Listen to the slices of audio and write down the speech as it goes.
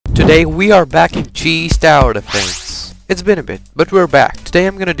Today we are back in Cheese Tower Defense. It's been a bit, but we're back. Today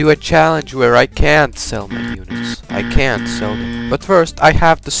I'm gonna do a challenge where I can't sell my units. I can't sell them. But first, I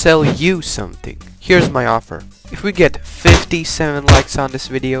have to sell you something. Here's my offer. If we get 57 likes on this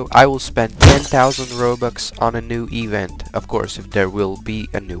video, I will spend 10,000 Robux on a new event. Of course, if there will be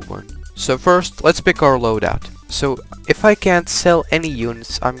a new one. So first, let's pick our loadout. So, if I can't sell any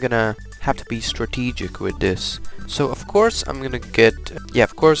units, I'm gonna have to be strategic with this. So of course I'm gonna get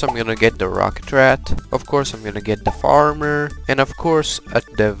the rocket rat, of course I'm gonna get the farmer, and of course a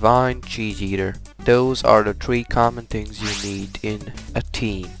divine cheese eater. Those are the three common things you need in a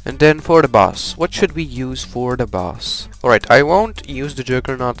team. And then for the boss, what should we use for the boss? Alright, I won't use the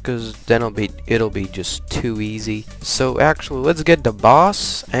juggernaut because then it'll be just too easy. So actually let's get the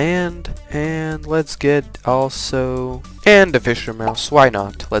boss and let's get also the fisher mouse. Why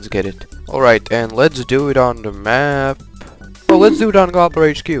not? Let's get it. Alright, and let's do it on the map. Oh, let's do it on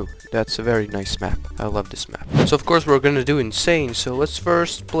Gobbler HQ. That's a very nice map. I love this map. So of course we're gonna do insane. So let's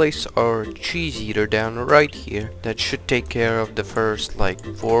first place our cheese eater down right here. That should take care of the first like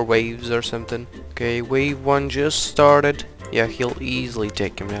 4 waves or something. Okay, wave 1 just started. Yeah, he'll easily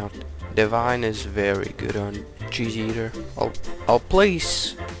take him out. Divine is very good on cheese eater. I'll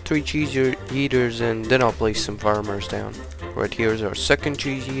place 3 cheese eaters and then I'll place some farmers down. Right, here's our second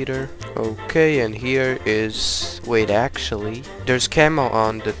cheese eater. Okay, and here is... wait, actually, there's camo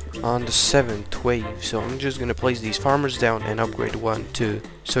on the 7th wave, so I'm just gonna place these farmers down and upgrade 1 too,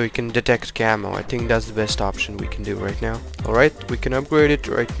 so you can detect camo. I think that's the best option we can do right now. Alright, we can upgrade it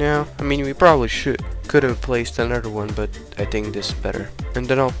right now. I mean, we probably could have placed another one, but I think this is better. And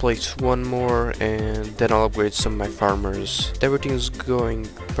then I'll place 1 more, and then I'll upgrade some of my farmers. Everything's going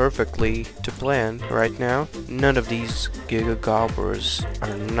perfectly to plan right now. None of these Giga Gobblers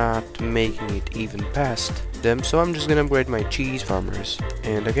are not making it even past them, so I'm just gonna upgrade my cheese farmers.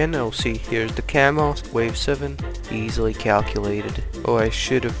 And again, I'll see, here's the camo, wave 7, easily calculated. Oh, I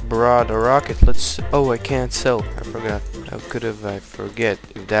should have brought a rocket. Oh, I can't sell. I forgot. How could have I forget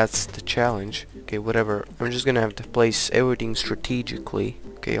if that's the challenge? Okay, whatever. I'm just gonna have to place everything strategically.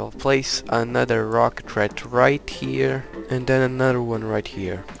 Okay, I'll place another rocket right here, and then another one right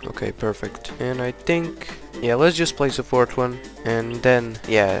here. Okay, perfect. And I think, yeah, let's just place a 4th one, and then,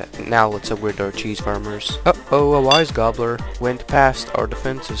 yeah, now let's upgrade our cheese farmers. Uh-oh, a wise gobbler went past our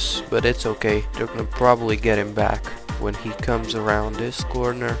defenses, but it's okay. They're gonna probably get him back when he comes around this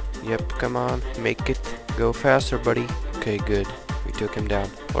corner. Yep, come on, make it. Go faster, buddy. Okay, good. We took him down.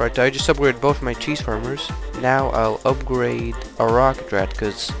 Alright, I just upgraded both my cheese farmers. Now I'll upgrade a rocket rat,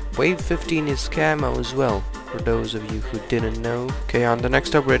 because wave 15 is camo as well, for those of you who didn't know. Okay, on the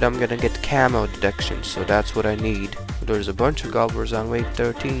next upgrade I'm gonna get camo detection, so that's what I need. There's a bunch of gobblers on wave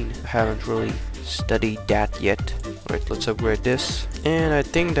 13. I haven't really studied that yet. Alright, let's upgrade this. And I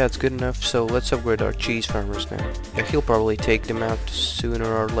think that's good enough, so let's upgrade our cheese farmers now. Yeah, he'll probably take them out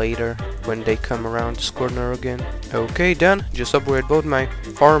sooner or later when they come around this corner again. Okay, done. Just upgrade both my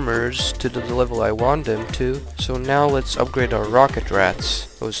farmers to the level I want them to. So now let's upgrade our rocket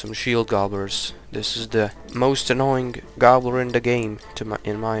rats. Oh, some shield gobblers. This is the most annoying gobbler in the game,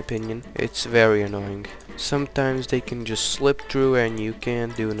 in my opinion. It's very annoying. Sometimes they can just slip through and you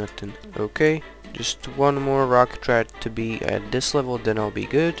can't do nothing. Okay, just 1 more rocket rat to be at this level, then I'll be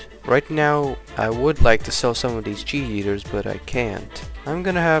good. Right now, I would like to sell some of these cheese eaters, but I can't. I'm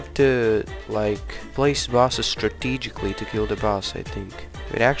gonna have to, like, place bosses strategically to kill the boss, I think.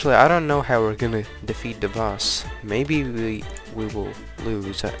 But actually, I don't know how we're gonna defeat the boss. Maybe we will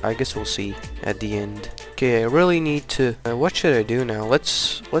lose. I guess we'll see at the end. Okay, I really need to... what should I do now?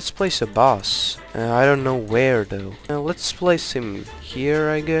 Let's place a boss. I don't know where though. Let's place him here,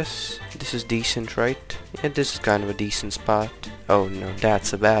 I guess. This is decent, right? Yeah, this is kind of a decent spot. Oh no,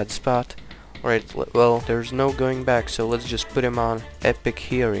 that's a bad spot. Alright, well, there's no going back, so let's just put him on epic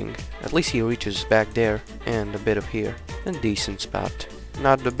hearing. At least he reaches back there, and a bit of here. A decent spot.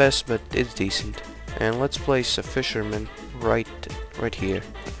 Not the best, but it's decent. And let's place a fisherman right here.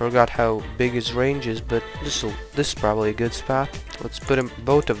 I forgot how big his range is, but this is probably a good spot. Let's put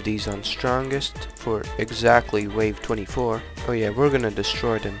both of these on strongest for exactly wave 24. Oh yeah, we're gonna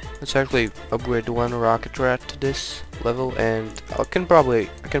destroy them. Let's actually upgrade 1 rocket rat to this level, and I can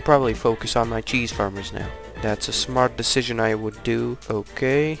probably focus on my cheese farmers now. That's a smart decision I would do.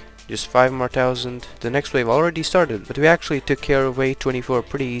 Okay. Just 5 more thousand. The next wave already started, but we actually took care of wave 24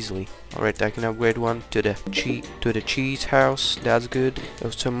 pretty easily. Alright, I can upgrade 1 to the cheese house. That's good.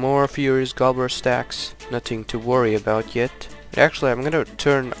 There's some more furious gobbler stacks. Nothing to worry about yet. But actually, I'm gonna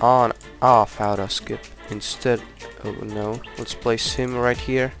turn off auto skip instead. Oh no, let's place him right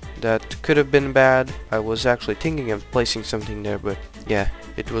here. That could have been bad. I was actually thinking of placing something there, but yeah,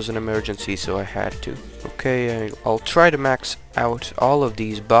 It was an emergency, so I had to. Okay, I'll try to max out all of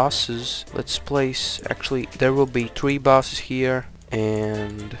these bosses. Let's place... Actually, there will be 3 bosses here.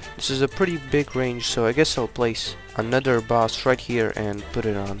 And this is a pretty big range, so I guess I'll place another boss right here and put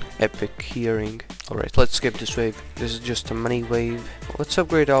it on epic hearing. Alright, let's skip this wave. This is just a money wave. Let's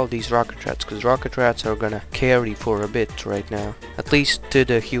upgrade all these rocket rats, because rocket rats are gonna carry for a bit right now. At least to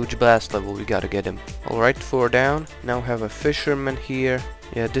the huge blast level, we gotta get him. Alright, 4 down. Now have a fisherman here.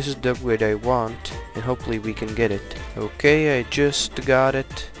 Yeah, this is the upgrade I want, and hopefully we can get it. Okay, I just got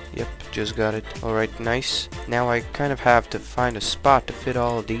it. Yep, just got it. Alright, nice. Now I kind of have to find a spot to fit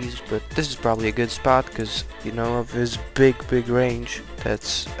all of these, but this is probably a good spot because, you know, of his big range.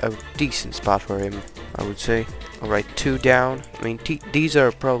 That's a decent spot for him, I would say. Alright, 2 down. I mean, these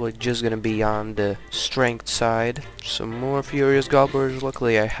are probably just gonna be on the strength side. Some more furious gobblers.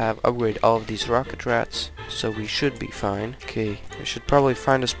 Luckily I have upgraded all of these rocket rats, so we should be fine. Okay, I should probably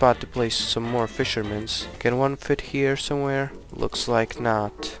find a spot to place some more fishermen's. Can one fit here somewhere? Looks like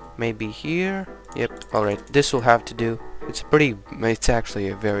not. Maybe here? Yep, alright, this will have to do. It's actually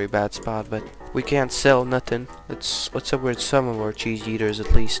a very bad spot, but we can't sell nothing. Let's upgrade some of our cheese eaters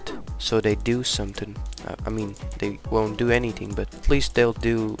at least, so they do something. I mean, they won't do anything, but at least they'll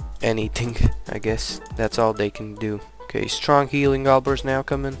do anything, I guess. That's all they can do. Okay, strong healing gobblers now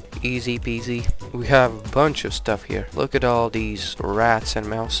coming. Easy peasy. We have a bunch of stuff here. Look at all these rats and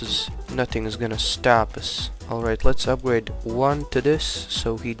mouses. Nothing is gonna stop us. Alright, let's upgrade 1 to this,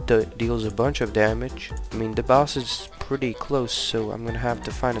 so he deals a bunch of damage. I mean, the boss is pretty close, so I'm gonna have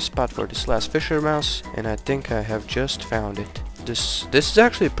to find a spot for this last fisher mouse, and I think I have just found it. This is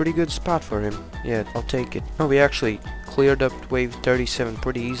actually a pretty good spot for him. Yeah, I'll take it. Oh, we actually cleared up wave 37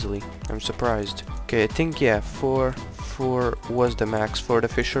 pretty easily. I'm surprised. Okay, I think, yeah, 4 was the max for the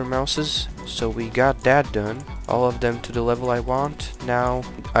fisher mouses, so we got that done. All of them to the level I want. Now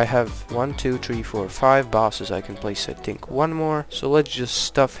I have 1, 2, 3, 4, 5 bosses I can place. I think 1 more, so let's just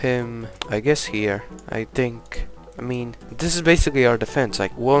stuff him, I guess, here. I mean, this is basically our defense. I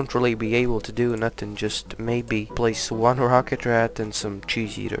won't really be able to do nothing, just maybe place 1 rocket rat and some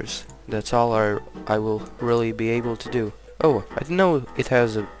cheese eaters. That's all I will really be able to do. Oh, I didn't know it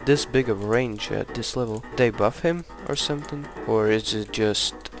has this big of a range at this level. Did they buff him or something? Or is it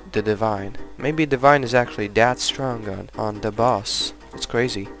just the divine? Maybe divine is actually that strong on the boss. It's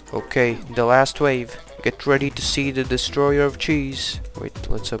crazy. Okay, the last wave. Get ready to see the destroyer of cheese. Wait,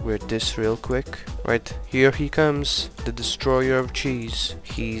 let's upgrade this real quick. Right, here he comes, the destroyer of cheese.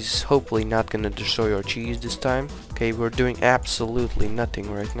 He's hopefully not gonna destroy our cheese this time. Okay, we're doing absolutely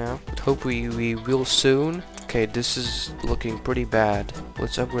nothing right now, but hopefully we will soon. Okay, this is looking pretty bad.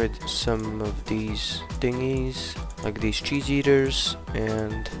 Let's upgrade some of these thingies, like these cheese eaters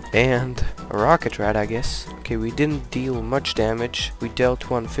and a rocket rat, I guess. Okay, we didn't deal much damage. We dealt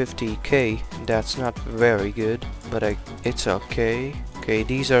 150k. That's not very good, but it's okay. Okay,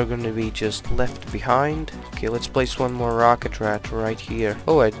 these are gonna be just left behind. Okay, let's place 1 more rocket rat right here.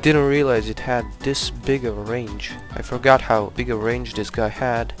 Oh, I didn't realize it had this big of a range. I forgot how big a range this guy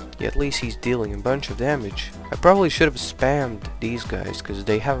had. Yeah, at least he's dealing a bunch of damage. I probably should have spammed these guys, because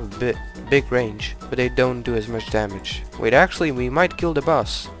they have a big range, but they don't do as much damage. Wait, actually, we might kill the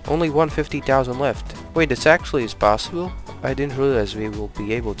boss. Only 150,000 left. Wait, this actually is possible? I didn't realize we will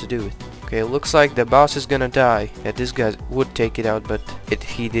be able to do it. Okay, looks like the boss is gonna die. Yeah, this guy would take it out, but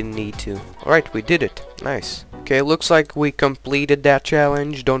he didn't need to. Alright, we did it. Nice. Okay, looks like we completed that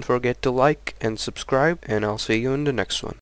challenge. Don't forget to like and subscribe, and I'll see you in the next one.